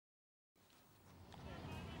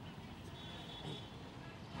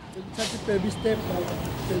Such a baby step,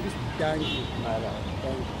 baby thank you.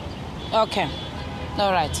 Okay.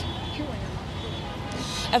 All right.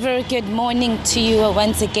 A very good morning to you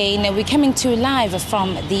once again. We're coming to you live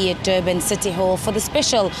from the Durban City Hall for the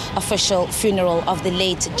special official funeral of the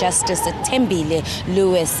late Justice Thembile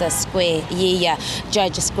Skweyiya.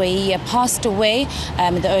 Judge Skweyiya passed away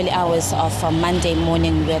in the early hours of Monday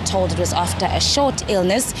morning. We are told it was after a short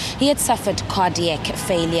illness. He had suffered cardiac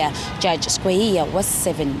failure. Judge Skweyiya was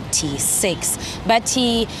 76, but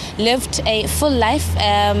he lived a full life.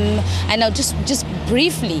 And I'll just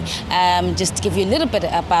briefly just to give you a little bit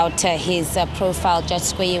about his profile. Judge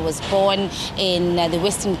Skweyiya was born in the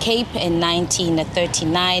Western Cape in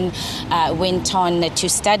 1939, went on to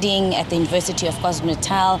studying at the University of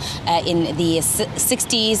KwaZulu-Natal in the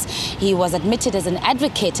 60s. He was admitted as an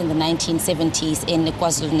advocate in the 1970s in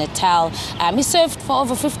KwaZulu-Natal. He served for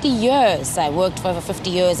over 50 years, worked for over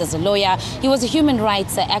 50 years as a lawyer. He was a human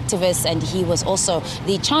rights activist, and he was also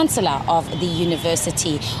the Chancellor of the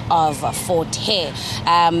University of Fort Hare.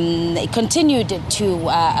 He continued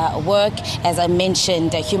to work, as I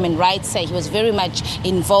mentioned, human rights. He was very much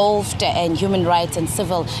involved in human rights and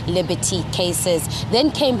civil liberty cases.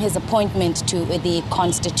 Then came his appointment to the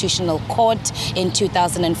Constitutional Court in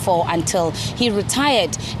 2004 until he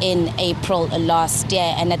retired in April last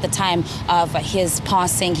year. And at the time of his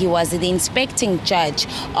passing, he was the inspecting judge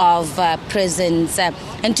of prisons.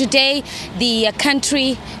 And today, the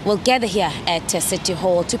country will gather here at City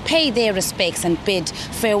Hall to pay their respects and bid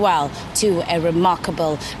farewell to a remarkable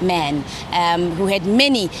man who had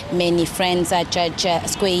many friends. Judge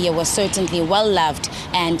Skweyiya was certainly well loved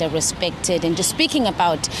and respected. And just speaking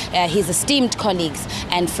about his esteemed colleagues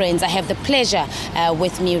and friends, I have the pleasure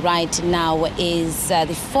with me right now is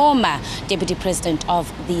the former Deputy President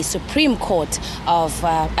of the Supreme Court of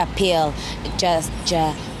Appeal, Judge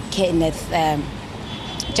Kenneth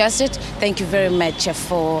Justice, thank you very much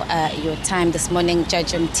for your time this morning,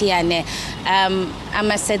 Judge Mthiyane. I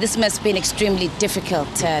must say this must be an extremely difficult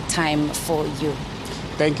time for you.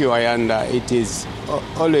 Thank you, Ayanda. It is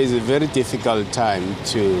always a very difficult time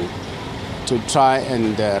to try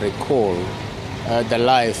and recall the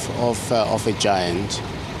life of a giant,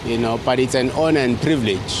 but it's an honor and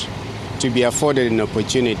privilege to be afforded an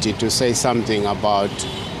opportunity to say something about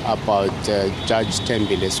Judge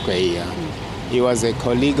Thembile Skweyiya. He was a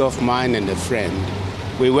colleague of mine and a friend.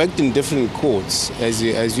 We worked in different courts, as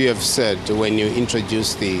you have said when you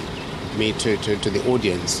introduced me to the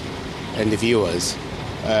audience and the viewers.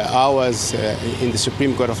 I was in the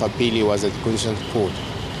Supreme Court of Appeal. He was at the Constitutional Court.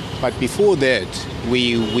 But before that,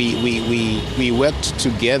 we worked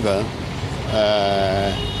together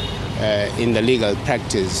in the legal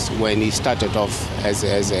practice when he started off as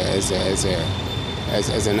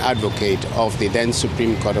an advocate of the then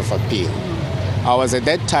Supreme Court of Appeal. I was at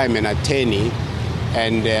that time an attorney,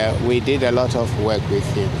 and we did a lot of work with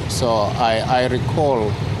him. So I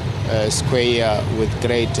recall Skweyiya with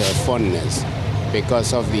great fondness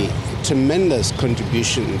because of the tremendous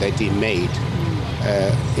contribution that he made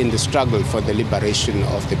in the struggle for the liberation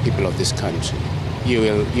of the people of this country.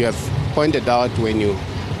 You have pointed out when you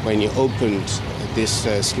opened this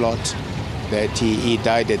slot that he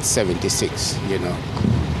died at 76.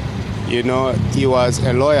 He was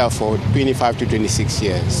a lawyer for 25 to 26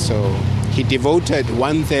 years, so he devoted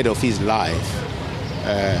 1/3 of his life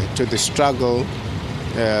to the struggle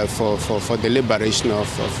for the liberation of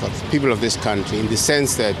people of this country, in the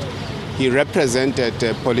sense that he represented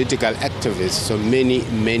political activists for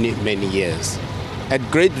many years, at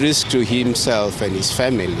great risk to himself and his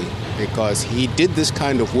family, because he did this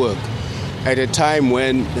kind of work at a time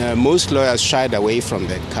when most lawyers shied away from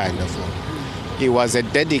that kind of work. He was a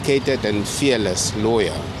dedicated and fearless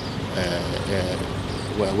lawyer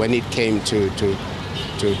when it came to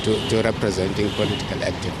representing political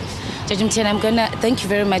activists. Judge Mthiyane, I'm going to thank you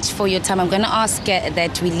very much for your time. I'm going to ask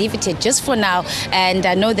that we leave it here just for now, and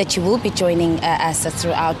I know that you will be joining us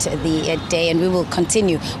throughout the day, and we will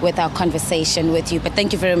continue with our conversation with you. But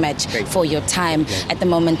thank you very much for your time. At the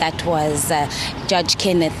moment, that was Judge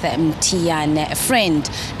Kenneth Mthiyane, a friend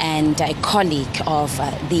and a colleague of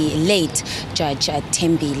the late Judge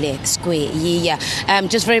Thembile Skweyiya.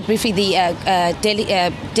 Just very briefly,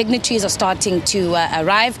 the dignitaries are starting to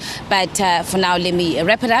arrive, but for now, let me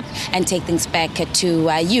wrap it up and take things back to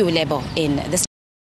you, Lebo, in this.